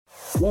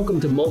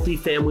Welcome to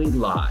Multifamily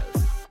Live.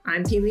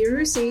 I'm Keely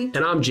Yarusi.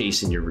 And I'm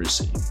Jason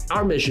Yarusi.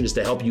 Our mission is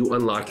to help you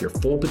unlock your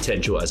full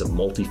potential as a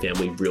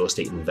multifamily real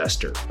estate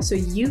investor. So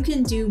you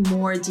can do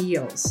more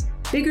deals,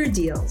 bigger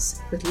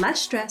deals, with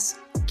less stress,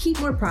 keep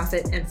more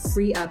profit, and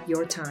free up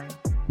your time.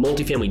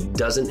 Multifamily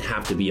doesn't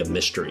have to be a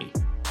mystery.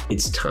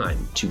 It's time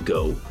to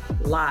go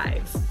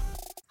live.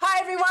 Hi,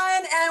 everyone,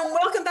 and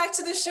welcome back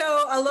to the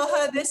show.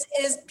 Aloha, this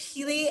is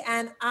Pili,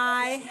 and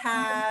I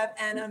have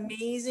an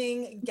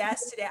amazing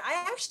guest today.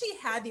 I actually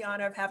had the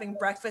honor of having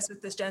breakfast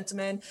with this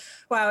gentleman.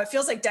 Wow, it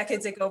feels like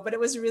decades ago, but it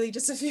was really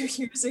just a few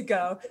years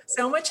ago.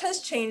 So much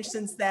has changed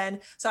since then.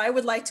 So I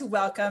would like to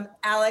welcome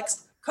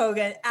Alex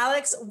Kogan.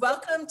 Alex,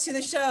 welcome to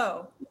the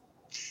show.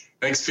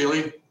 Thanks,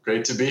 Pili.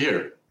 Great to be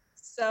here.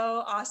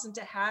 So awesome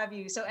to have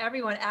you. So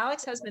everyone,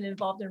 Alex has been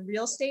involved in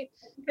real estate,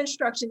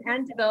 construction,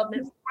 and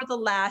development for the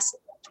last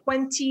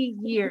 20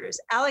 years.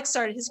 Alex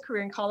started his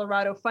career in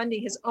Colorado,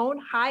 funding his own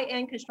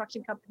high-end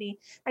construction company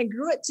and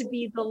grew it to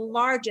be the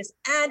largest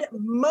and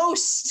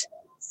most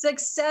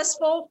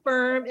successful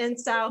firm in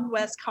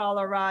Southwest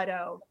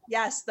Colorado.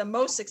 Yes, the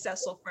most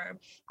successful firm.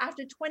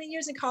 After 20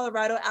 years in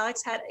Colorado,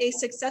 Alex had a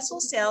successful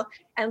sale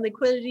and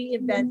liquidity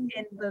event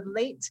in the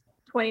late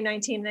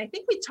 2019. And I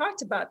think we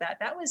talked about that.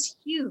 That was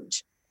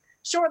huge.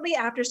 Shortly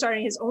after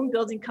starting his own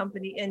building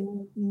company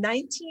in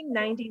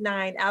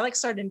 1999, Alex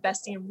started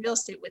investing in real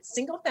estate with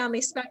single-family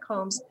spec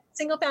homes,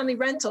 single-family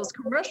rentals,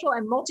 commercial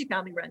and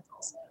multifamily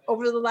rentals.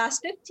 Over the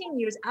last 15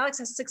 years, Alex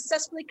has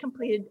successfully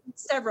completed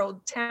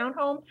several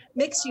townhome,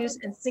 mixed-use,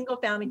 and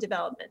single-family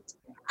development.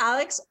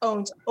 Alex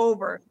owns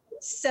over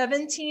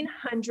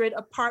 1,700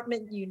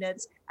 apartment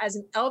units as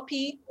an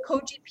LP,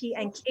 co-GP,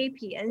 and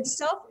KP, and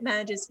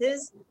self-manages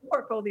his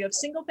portfolio of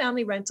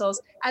single-family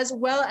rentals, as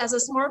well as a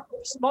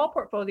small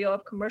portfolio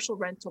of commercial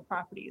rental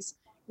properties.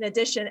 In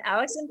addition,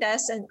 Alex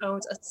invests and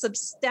owns a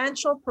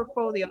substantial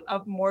portfolio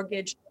of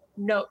mortgage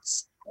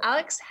notes.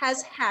 Alex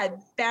has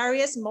had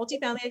various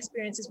multifamily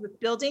experiences with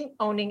building,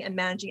 owning, and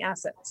managing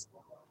assets.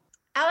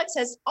 Alex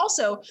has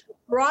also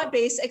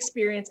broad-based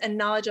experience and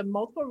knowledge of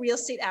multiple real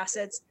estate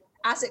asset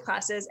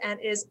classes, and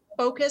is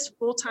focused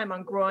full-time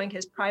on growing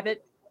his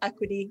private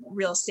equity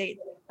real estate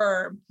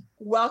firm.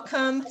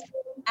 Welcome,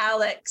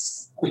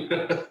 Alex. Well,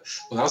 that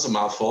was a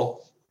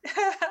mouthful.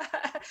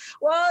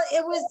 Well,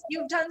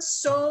 you've done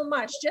so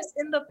much just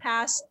in the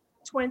past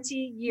 20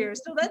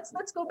 years. So let's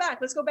go back.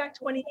 Let's go back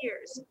 20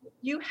 years.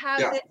 You have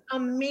this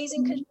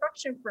amazing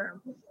construction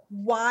firm.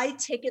 Why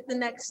take it the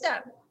next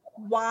step?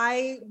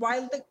 Why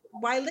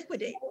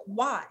liquidate?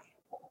 Why?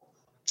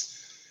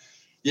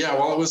 Yeah,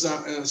 well, it was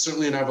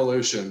certainly an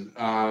evolution.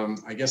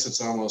 I guess it's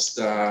almost,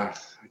 I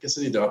guess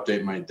I need to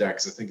update my deck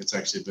because I think it's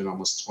actually been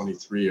almost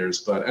 23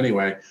 years. But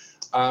anyway,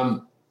 I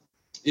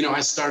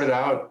started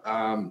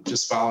out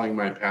just following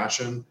my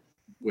passion,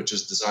 which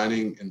is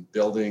designing and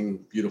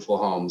building beautiful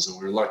homes. And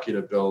we were lucky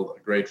to build a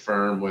great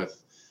firm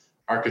with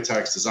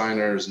architects,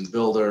 designers, and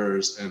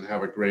builders and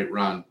have a great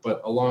run.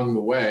 But along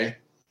the way,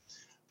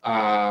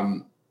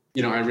 I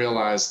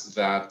realized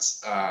that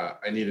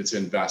I needed to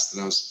invest,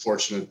 and I was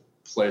fortunate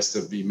place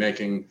to be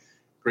making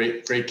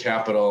great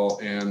capital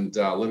and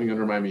living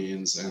under my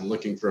means and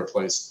looking for a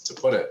place to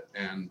put it.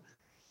 And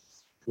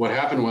what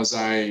happened was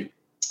I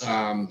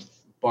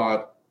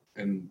bought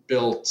and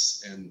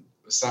built and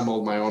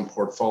assembled my own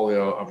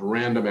portfolio of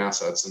random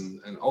assets, and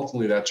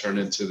ultimately that turned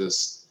into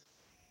this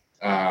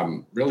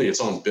really its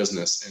own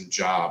business and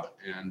job.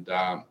 And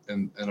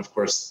of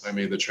course I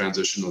made the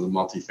transition to the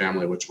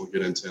multifamily, which we'll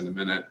get into in a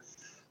minute.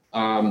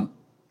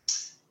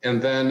 And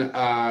then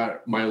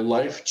my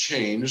life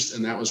changed,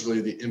 and that was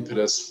really the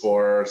impetus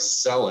for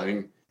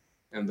selling.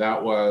 And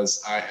that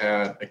was, I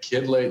had a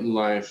kid late in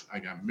life, I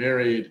got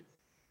married,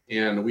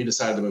 and we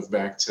decided to move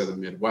back to the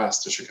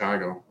Midwest, to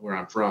Chicago, where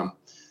I'm from,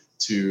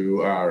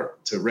 to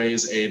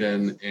raise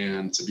Aiden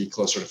and to be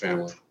closer to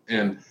family.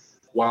 And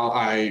while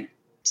I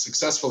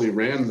successfully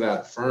ran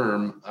that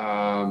firm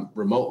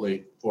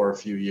remotely for a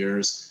few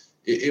years,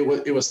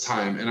 it was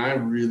time, and I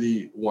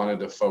really wanted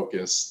to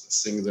focus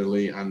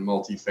singularly on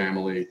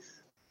multifamily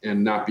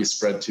and not be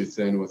spread too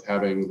thin with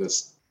having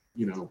this,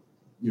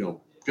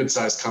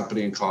 good-sized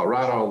company in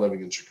Colorado,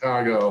 living in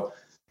Chicago,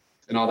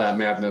 and all that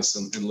madness,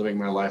 and living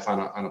my life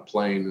on a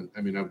plane.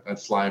 I mean, I'd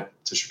fly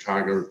to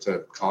Chicago, to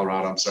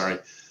Colorado,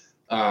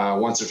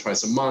 once or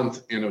twice a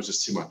month, and it was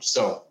just too much.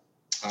 So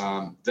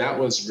that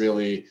was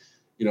really,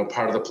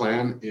 part of the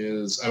plan.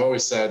 Is I've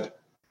always said,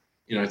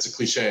 it's a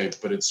cliche,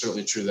 but it's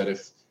certainly true that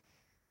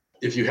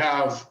if you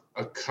have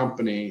a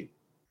company,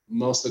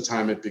 most of the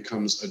time it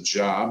becomes a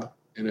job.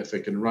 And if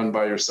it can run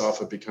by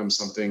yourself, it becomes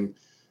something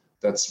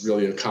that's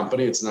really a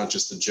company. It's not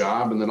just a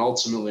job. And then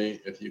ultimately,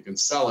 if you can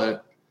sell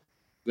it,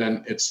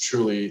 then it's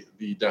truly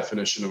the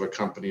definition of a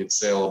company. It's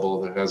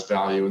saleable, that has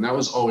value. And that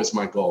was always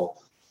my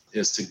goal,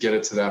 is to get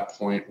it to that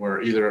point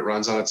where either it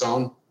runs on its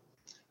own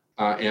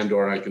and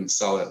or I can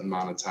sell it and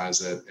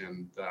monetize it.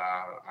 And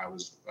I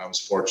was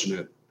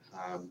fortunate,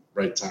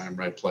 right time,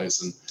 right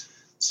place, and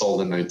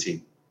sold in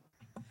 19.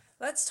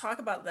 Let's talk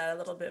about that a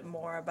little bit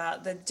more,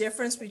 about the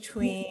difference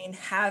between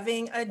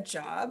having a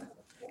job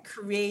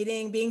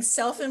being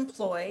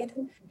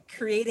self-employed,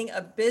 creating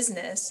a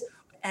business,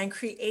 and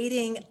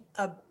creating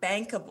a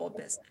bankable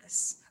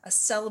business, a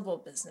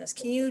sellable business.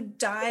 Can you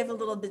dive a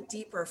little bit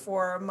deeper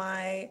for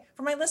my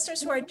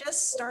listeners who are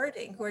just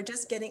starting, who are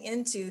just getting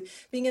into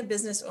being a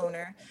business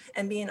owner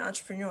and being an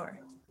entrepreneur?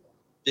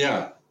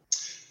 Yeah.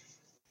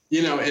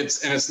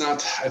 It's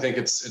not, I think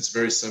it's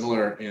very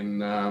similar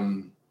in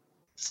a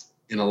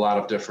lot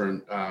of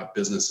different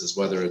businesses,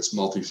 whether it's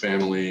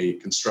multifamily,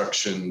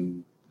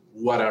 construction,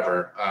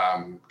 whatever,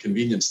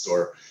 convenience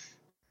store.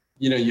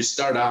 You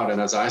start out,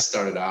 and as I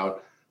started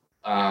out,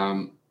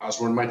 I was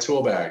wearing my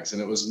tool bags,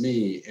 and it was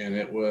me, and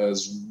it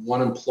was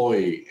one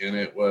employee, and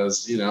it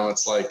was,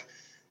 it's like,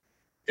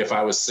 if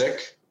I was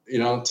sick,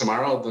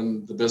 tomorrow,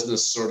 then the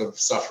business sort of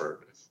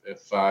suffered.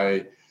 If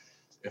I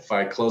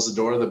closed the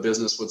door, the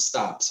business would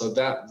stop. So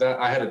that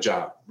I had a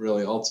job,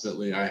 really.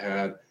 Ultimately, I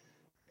had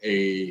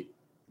a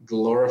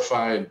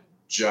glorified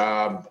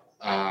job,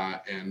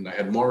 and I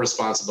had more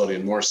responsibility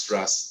and more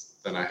stress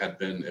than I had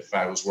been if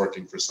I was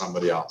working for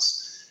somebody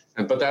else.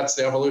 But that's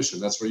the evolution.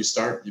 That's where you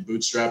start. You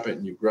bootstrap it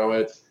and you grow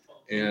it.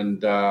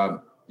 And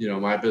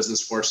my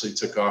business fortunately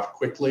took off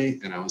quickly,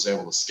 and I was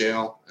able to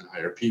scale and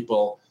hire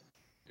people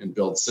and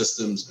build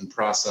systems and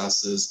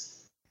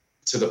processes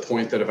to the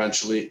point that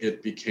eventually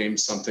it became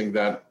something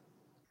that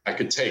I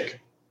could take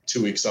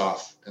 2 weeks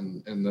off,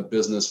 and the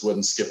business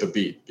wouldn't skip a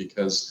beat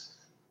because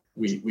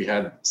we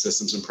had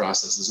systems and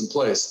processes in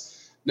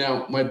place.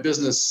 Now, my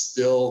business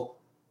still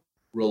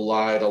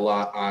relied a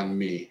lot on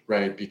me,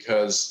 right?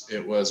 Because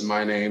it was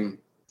my name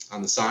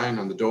on the sign,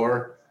 on the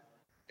door,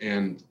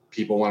 and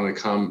people wanted to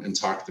come and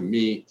talk to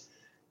me.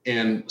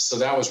 And so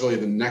that was really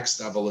the next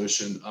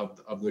evolution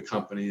of the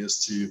company, is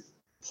to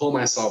pull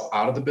myself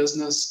out of the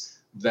business,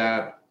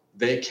 that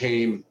they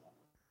came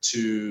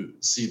to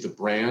see the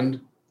brand,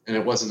 and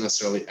it wasn't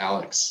necessarily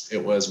Alex,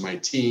 it was my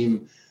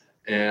team.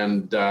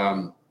 And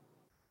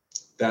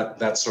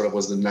that sort of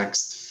was the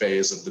next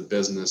phase of the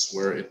business,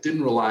 where it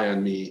didn't rely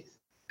on me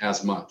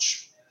as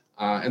much.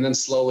 And then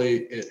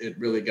slowly it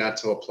really got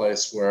to a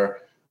place where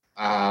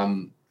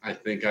I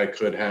think I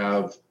could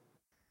have,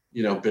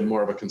 been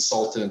more of a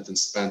consultant and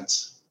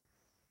spent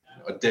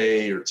a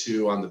day or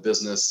two on the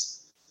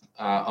business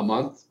a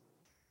month.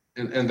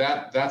 And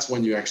that's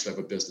when you actually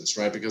have a business,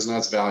 right? Because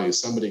that's value.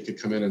 Somebody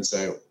could come in and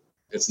say,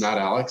 it's not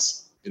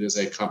Alex, it is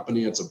a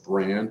company, it's a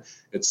brand,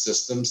 it's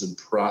systems and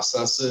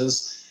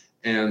processes,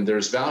 and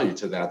there's value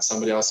to that.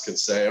 Somebody else could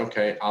say,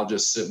 okay, I'll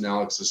just sit in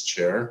Alex's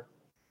chair,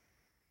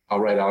 I'll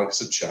write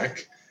Alex a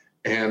check,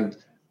 and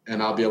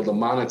I'll be able to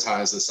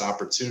monetize this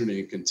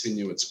opportunity and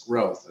continue its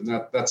growth. And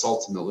that's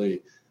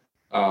ultimately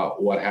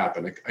what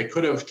happened. I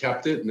could have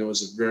kept it, and it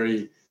was a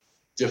very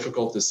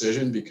difficult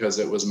decision because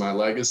it was my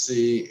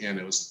legacy, and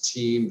it was a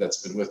team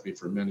that's been with me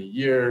for many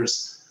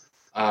years.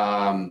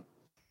 I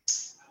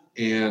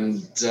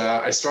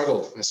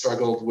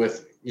struggled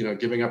with,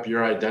 giving up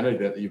your identity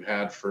that you've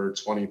had for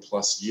 20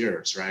 plus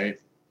years, right?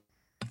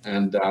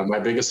 And my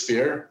biggest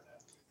fear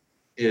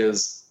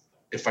is,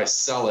 if I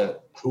sell it,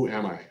 who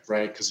am I,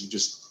 right? Because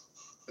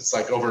it's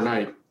like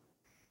overnight,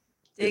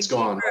 it's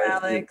gone. Deeper,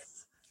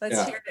 Alex.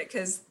 Let's hear it,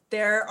 because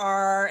there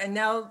are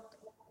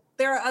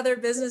other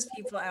business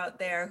people out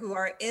there who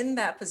are in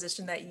that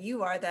position that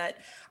you are, that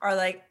are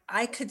like,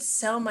 I could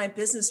sell my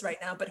business right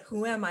now, but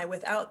who am I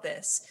without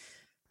this?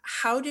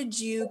 How did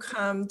you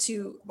come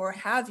to, or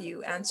have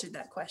you answered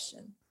that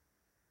question?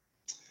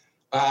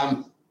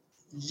 I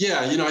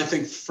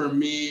think for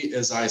me,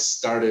 as I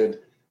started,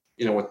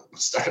 what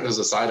started as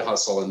a side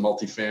hustle and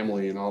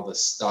multifamily and all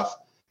this stuff,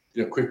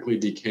 quickly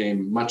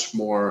became much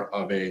more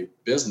of a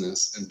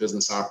business and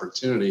business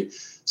opportunity.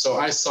 So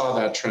I saw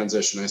that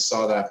transition. I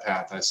saw that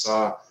path. I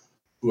saw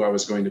who I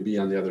was going to be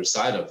on the other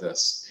side of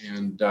this.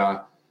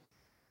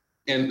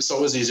 And so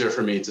it was easier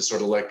for me to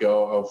sort of let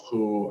go of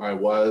who I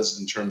was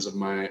in terms of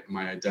my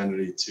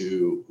identity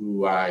to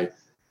who I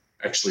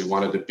actually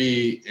wanted to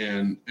be.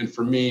 And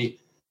for me,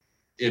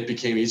 it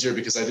became easier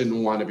because I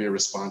didn't want to be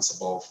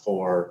responsible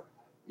for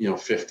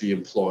 50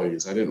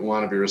 employees. I didn't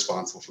want to be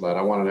responsible for that.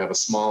 I wanted to have a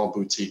small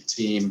boutique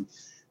team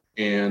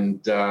and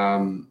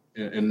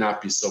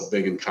not be so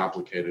big and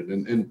complicated.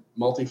 And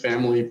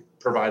multifamily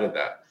provided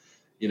that.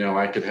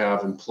 I could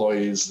have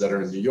employees that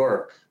are in New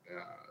York,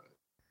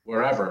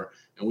 wherever,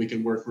 and we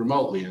can work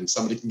remotely, and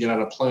somebody can get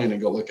on a plane and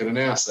go look at an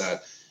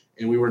asset.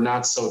 And we were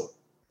not so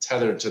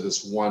tethered to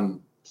this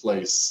one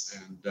place.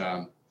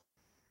 And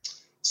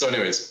so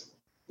anyways,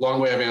 long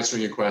way of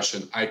answering your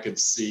question. I could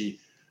see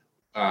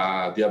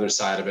the other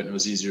side of it, and it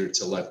was easier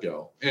to let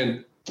go.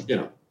 And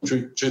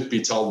truth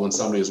be told, when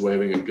somebody is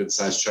waving a good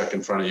sized check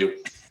in front of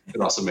you,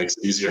 it also makes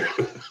it easier.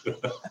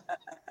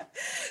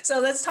 So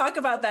let's talk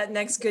about that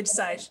next good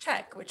sized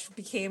check, which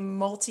became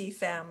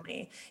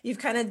multifamily. You've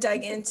kind of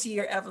dug into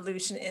your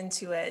evolution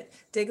into it.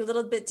 Dig a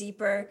little bit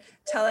deeper.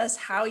 Tell us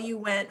how you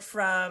went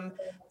from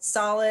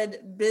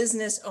solid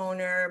business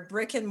owner,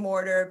 brick and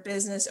mortar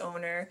business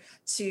owner,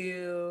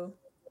 to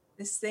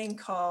this thing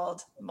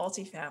called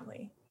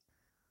multifamily.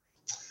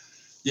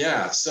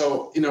 Yeah.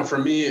 So, for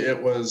me,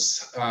 it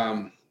was,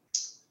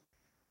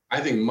 I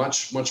think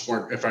much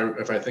more, if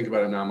I think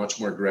about it now, much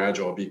more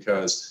gradual,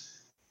 because,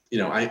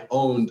 I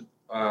owned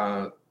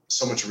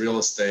so much real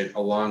estate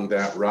along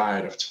that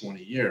ride of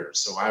 20 years.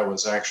 So I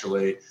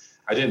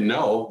didn't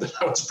know that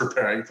I was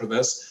preparing for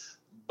this,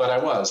 but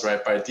I was,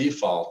 right? By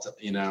default,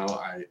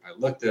 I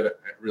looked at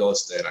real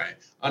estate, I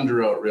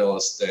underwrote real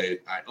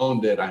estate, I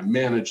owned it, I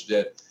managed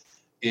it.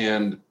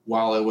 And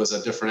while it was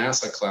a different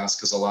asset class,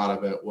 because a lot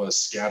of it was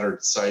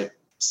scattered site,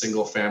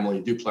 single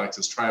family,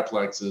 duplexes,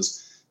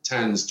 triplexes,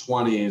 10s,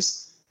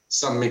 20s,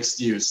 some mixed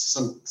use,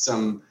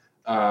 some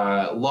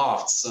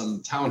lofts,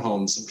 some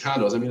townhomes, some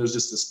condos. I mean, it was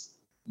just this,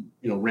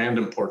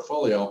 random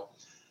portfolio.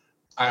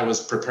 I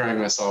was preparing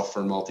myself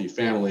for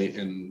multifamily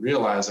and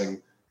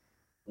realizing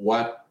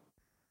what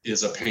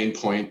is a pain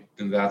point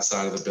in that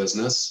side of the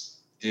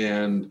business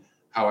and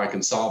how I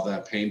can solve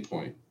that pain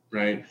point,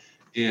 right?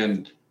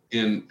 And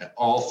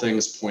all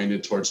things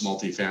pointed towards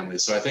multifamily.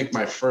 So I think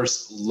my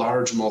first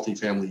large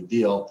multifamily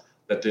deal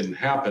that didn't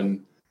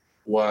happen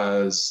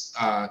was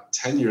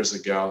 10 years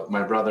ago.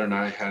 My brother and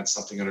I had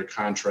something under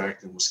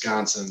contract in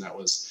Wisconsin that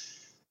was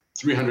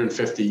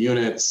 350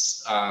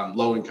 units,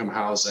 low-income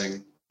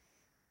housing.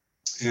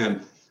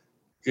 And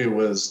it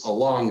was a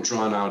long,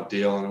 drawn-out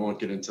deal, and I won't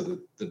get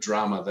into the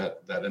drama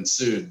that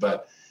ensued,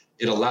 but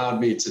it allowed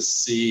me to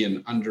see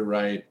and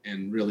underwrite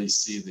and really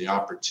see the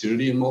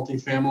opportunity in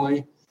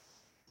multifamily.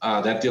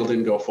 That deal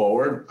didn't go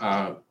forward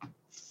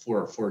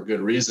for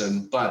good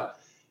reason, but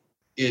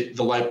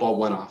the light bulb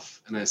went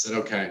off, and I said,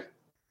 okay,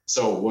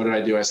 so what did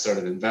I do? I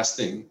started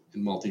investing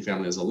in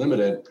multifamily as a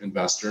limited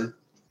investor,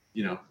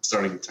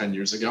 starting 10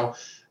 years ago,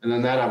 and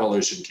then that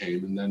evolution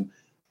came, and then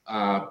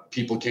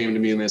people came to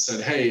me and they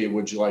said, hey,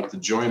 would you like to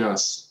join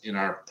us in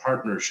our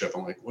partnership?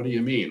 I'm like, what do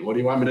you mean? What do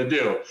you want me to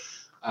do?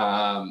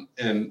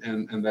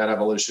 And that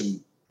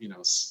evolution,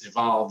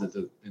 evolved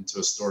into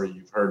a story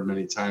you've heard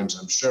many times,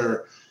 I'm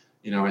sure.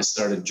 I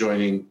started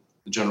joining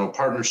the general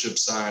partnership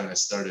side. I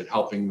started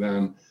helping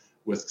them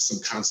with some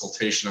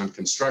consultation on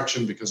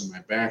construction because of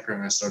my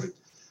background. I started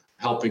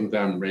helping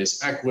them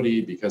raise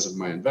equity because of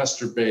my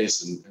investor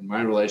base and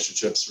my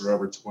relationships for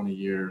over 20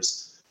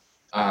 years.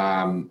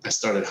 I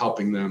started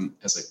helping them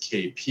as a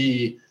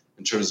KP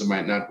in terms of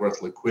my net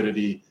worth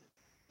liquidity,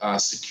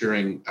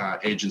 securing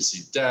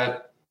agency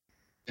debt,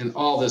 and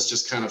all this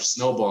just kind of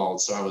snowballed.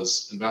 So I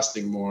was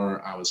investing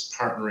more, I was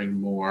partnering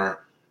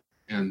more,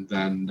 and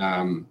then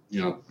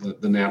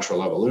the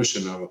natural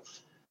evolution of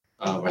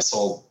I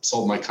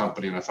sold my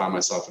company, and I found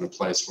myself in a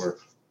place where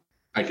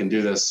I can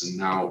do this. And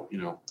now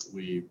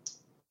we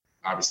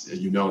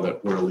obviously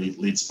that we're a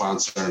lead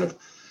sponsor and have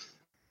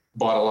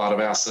bought a lot of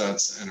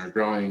assets and are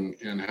growing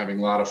and having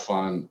a lot of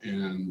fun,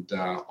 and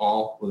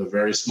all with a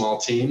very small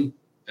team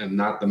and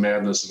not the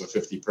madness of a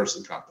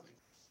 50-person company.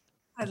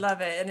 I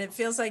love it. And it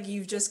feels like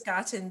you've just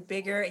gotten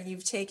bigger, and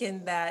you've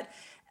taken that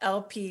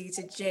LP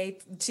to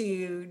GP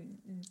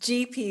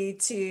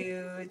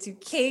to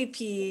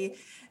KP,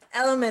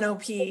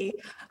 LMNOP.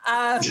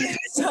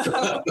 So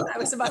I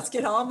was about to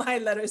get all my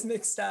letters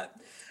mixed up.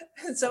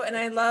 So, and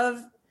I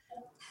love,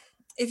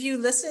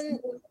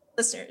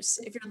 listeners,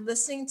 if you're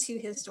listening to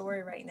his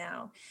story right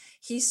now,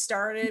 he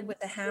started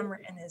with a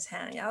hammer in his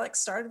hand. Alex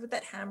started with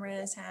that hammer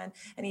in his hand,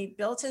 and he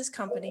built his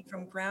company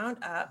from ground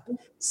up,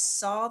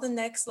 saw the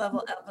next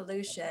level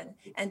evolution,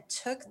 and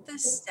took the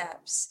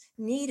steps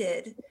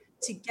needed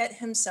to get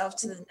himself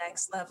to the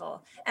next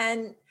level.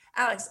 And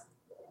Alex,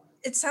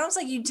 it sounds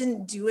like you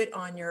didn't do it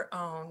on your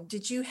own.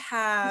 Did you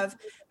have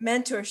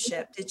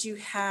mentorship?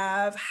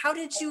 How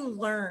did you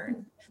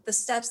learn the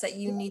steps that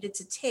you needed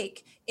to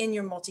take in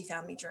your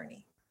multifamily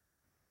journey?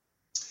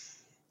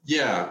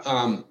 Yeah.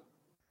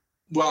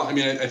 Well, I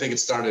mean, I think it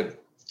started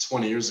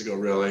 20 years ago,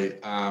 really.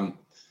 I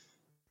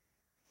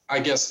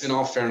guess in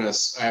all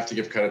fairness, I have to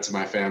give credit to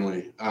my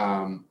family.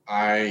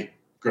 I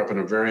grew up in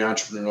a very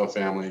entrepreneurial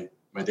family.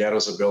 My dad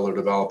was a builder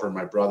developer.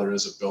 My brother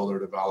is a builder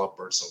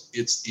developer. So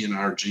it's in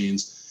our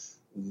genes.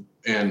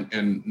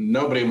 And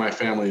nobody in my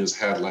family has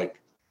had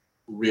like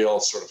real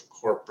sort of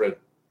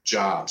corporate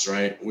jobs,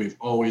 right? We've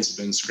always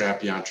been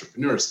scrappy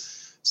entrepreneurs.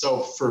 So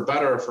for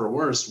better or for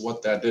worse,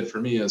 what that did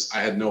for me is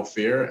I had no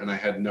fear and I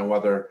had no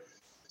other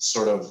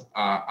sort of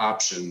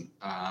option.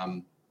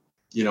 That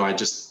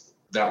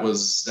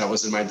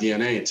was in my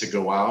DNA to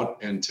go out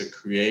and to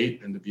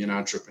create and to be an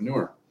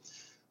entrepreneur.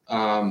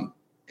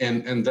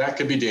 And that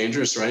could be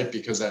dangerous, right?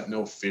 Because that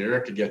no fear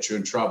could get you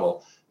in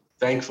trouble.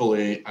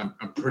 Thankfully, I'm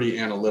pretty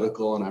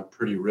analytical and I'm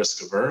pretty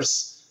risk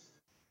averse.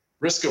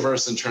 Risk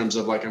averse in terms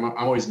of like, I'm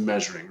always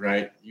measuring,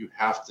 right? You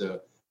have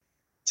to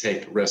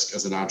take risk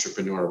as an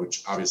entrepreneur,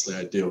 which obviously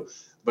I do,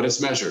 but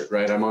it's measured,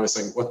 right? I'm always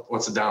saying,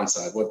 what's the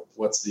downside?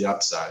 What's the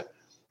upside?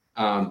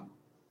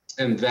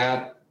 And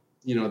that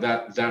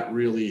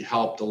really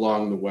helped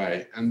along the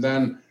way. And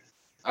then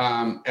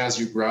as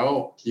you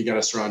grow, you got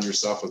to surround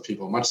yourself with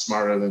people much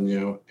smarter than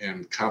you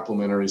and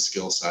complementary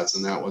skill sets.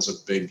 And that was a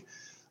big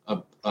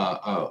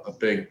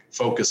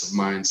focus of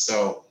mine.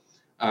 So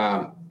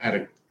I had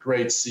a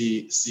great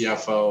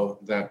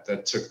CFO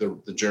that took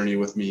the journey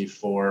with me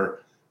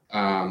for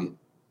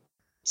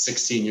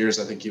 16 years.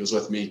 I think he was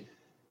with me.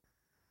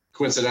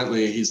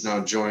 coincidentally, he's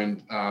now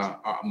joined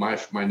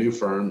my new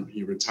firm.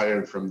 He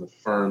retired from the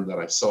firm that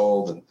I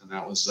sold, and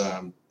that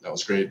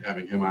was great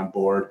having him on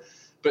board.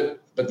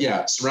 But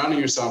yeah, surrounding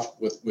yourself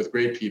with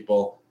great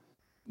people,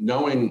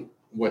 knowing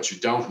what you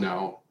don't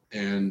know,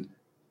 and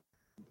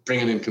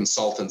bringing in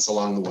consultants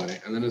along the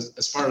way. And then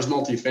as far as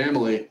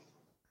multifamily,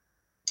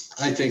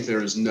 I think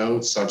there is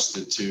no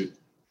substitute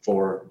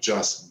for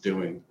just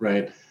doing,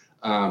 right?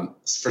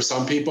 For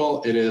some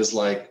people, it is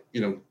like,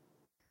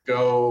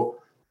 go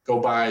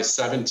buy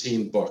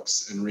 17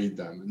 books and read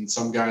them. And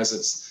some guys,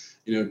 it's,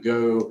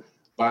 go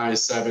buy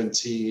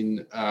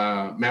 17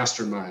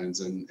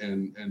 masterminds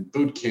and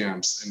boot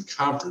camps and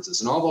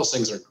conferences. And all those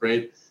things are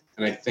great.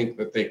 And I think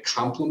that they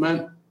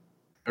complement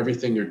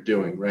everything you're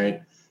doing,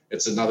 right?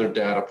 It's another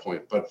data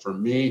point. But for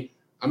me,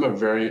 I'm a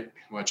very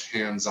much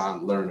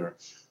hands-on learner.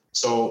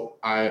 So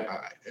I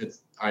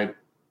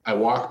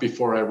walk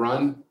before I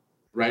run,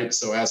 right?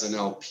 So as an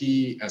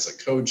LP, as a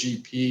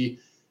co-GP,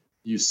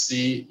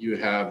 you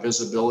have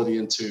visibility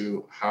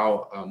into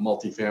how a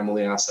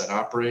multifamily asset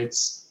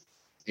operates.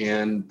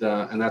 And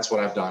that's what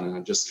I've done. And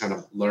I just kind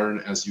of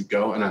learn as you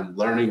go, and I'm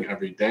learning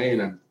every day.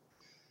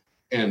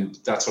 And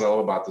that's what I love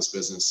about this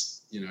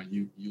business.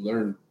 You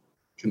learn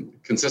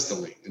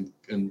consistently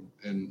and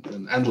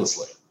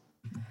endlessly.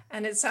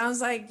 And it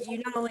sounds like you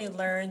not only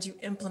learned, you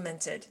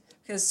implemented,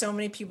 because so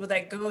many people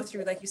that go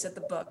through, like you said,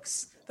 the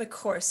books, the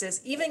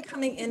courses, even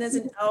coming in as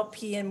an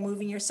LP and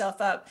moving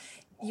yourself up,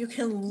 you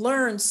can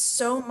learn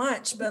so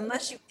much, but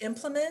unless you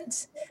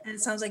implement, and it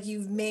sounds like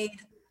you've made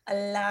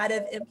a lot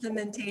of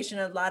implementation,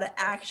 a lot of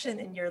action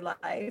in your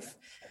life,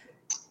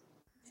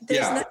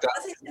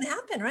 nothing's going to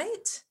happen,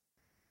 right?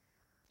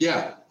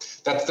 Yeah,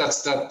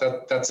 that's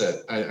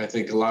it. I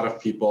think a lot of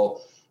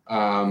people,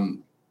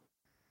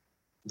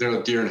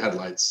 they're deer in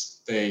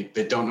headlights. They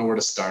don't know where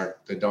to start.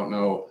 They don't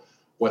know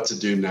what to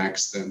do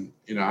next. And,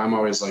 I'm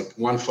always like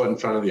one foot in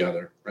front of the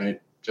other,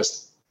 right?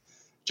 Just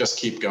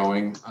keep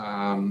going.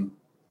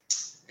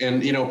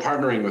 And,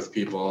 partnering with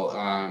people,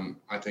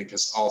 I think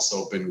has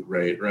also been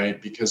great, right?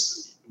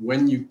 Because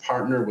when you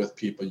partner with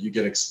people, you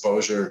get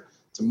exposure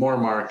to more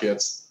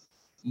markets,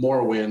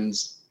 more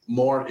wins,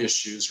 more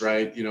issues,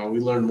 right? We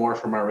learn more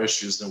from our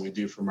issues than we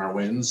do from our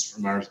wins,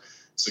 from our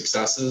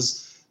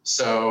successes.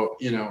 So,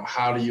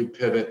 how do you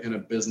pivot in a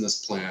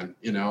business plan,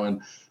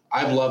 and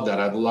I've loved that.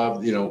 I've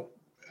loved,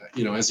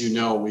 as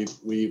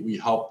we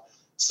help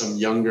some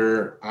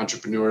younger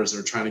entrepreneurs that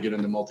are trying to get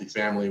into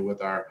multifamily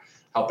with our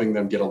helping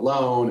them get a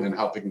loan and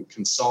helping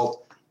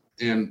consult.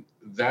 And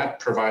that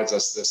provides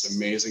us this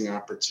amazing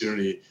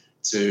opportunity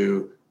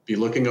to be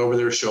looking over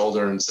their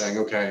shoulder and saying,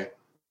 okay,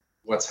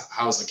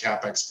 how's the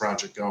CapEx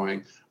project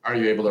going? Are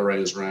you able to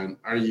raise rent?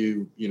 Are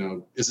you,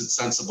 is it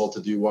sensible to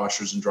do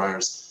washers and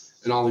dryers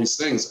and all these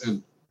things?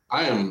 And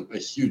I am a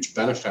huge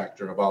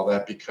benefactor of all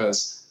that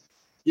because,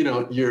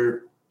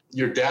 your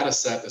data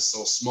set is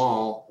so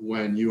small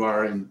when you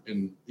are in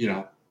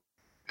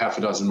half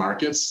a dozen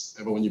markets.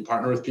 But when you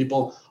partner with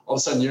people, all of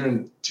a sudden you're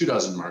in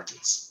 24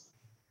 markets.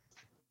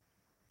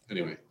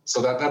 Anyway,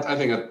 so that I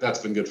think that's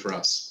been good for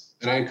us.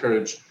 And I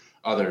encourage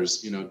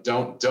others,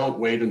 don't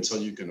wait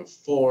until you can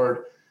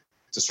afford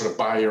to sort of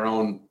buy your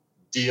own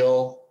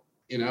deal,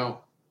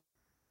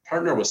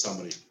 partner with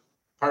somebody,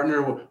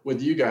 partner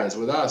with you guys,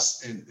 with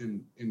us,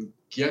 and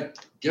get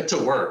to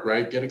work,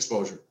 right? Get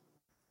exposure.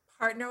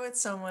 Partner with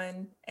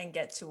someone and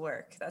get to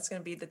work. That's going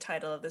to be the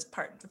title of this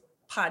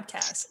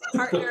podcast.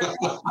 Partner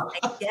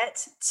and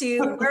get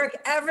to work,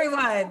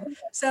 everyone.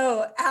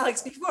 So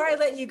Alex, before I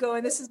let you go,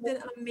 and this has been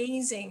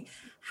amazing,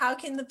 how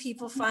can the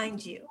people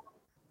find you?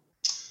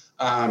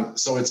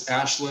 So it's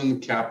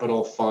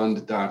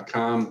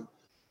ashlandcapitalfund.com.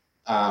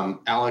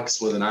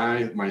 Alex with an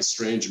I, my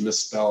strange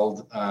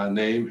misspelled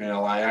name,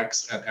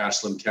 ALIX, at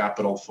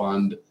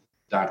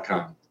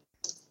ashlandcapitalfund.com.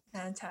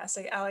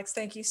 Fantastic. Alex,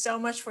 thank you so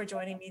much for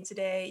joining me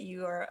today.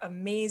 You are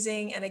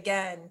amazing. And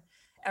again,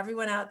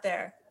 everyone out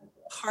there,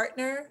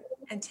 partner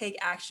and take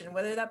action,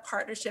 whether that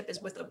partnership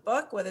is with a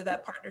book, whether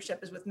that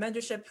partnership is with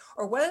mentorship,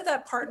 or whether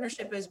that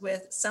partnership is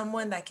with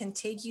someone that can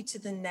take you to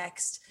the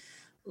next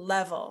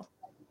level.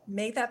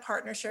 Make that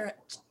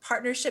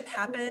partnership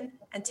happen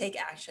and take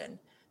action.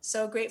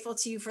 So grateful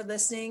to you for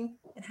listening,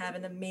 and have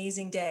an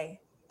amazing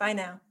day. Bye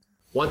now.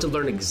 Want to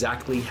learn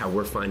exactly how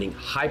we're finding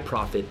high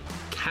profit,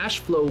 cash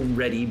flow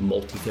ready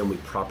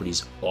multifamily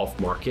properties off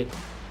market?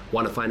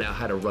 Want to find out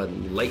how to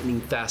run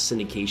lightning fast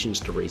syndications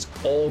to raise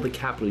all the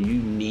capital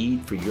you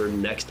need for your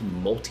next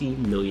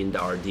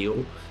multi-million-dollar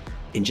deal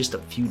in just a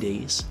few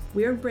days?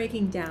 We're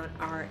breaking down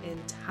our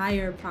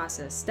entire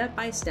process step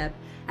by step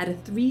at a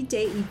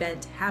 3-day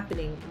event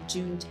happening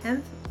June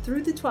 10th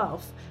through the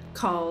 12th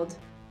called,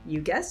 you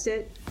guessed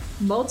it,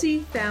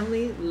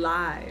 Multifamily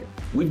Live.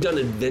 We've done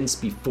events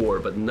before,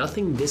 but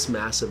nothing this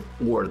massive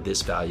or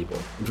this valuable.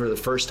 And for the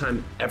first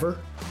time ever,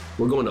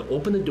 we're going to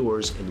open the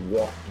doors and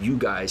walk you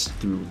guys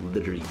through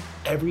literally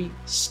every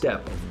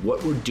step of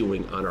what we're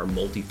doing on our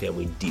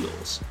multifamily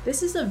deals.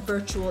 This is a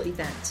virtual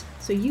event,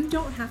 so you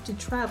don't have to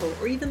travel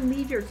or even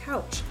leave your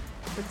couch,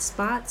 but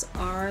spots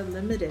are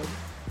limited.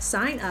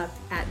 Sign up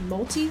at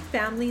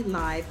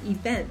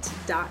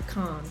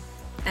multifamilyliveevent.com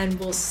and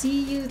we'll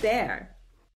see you there.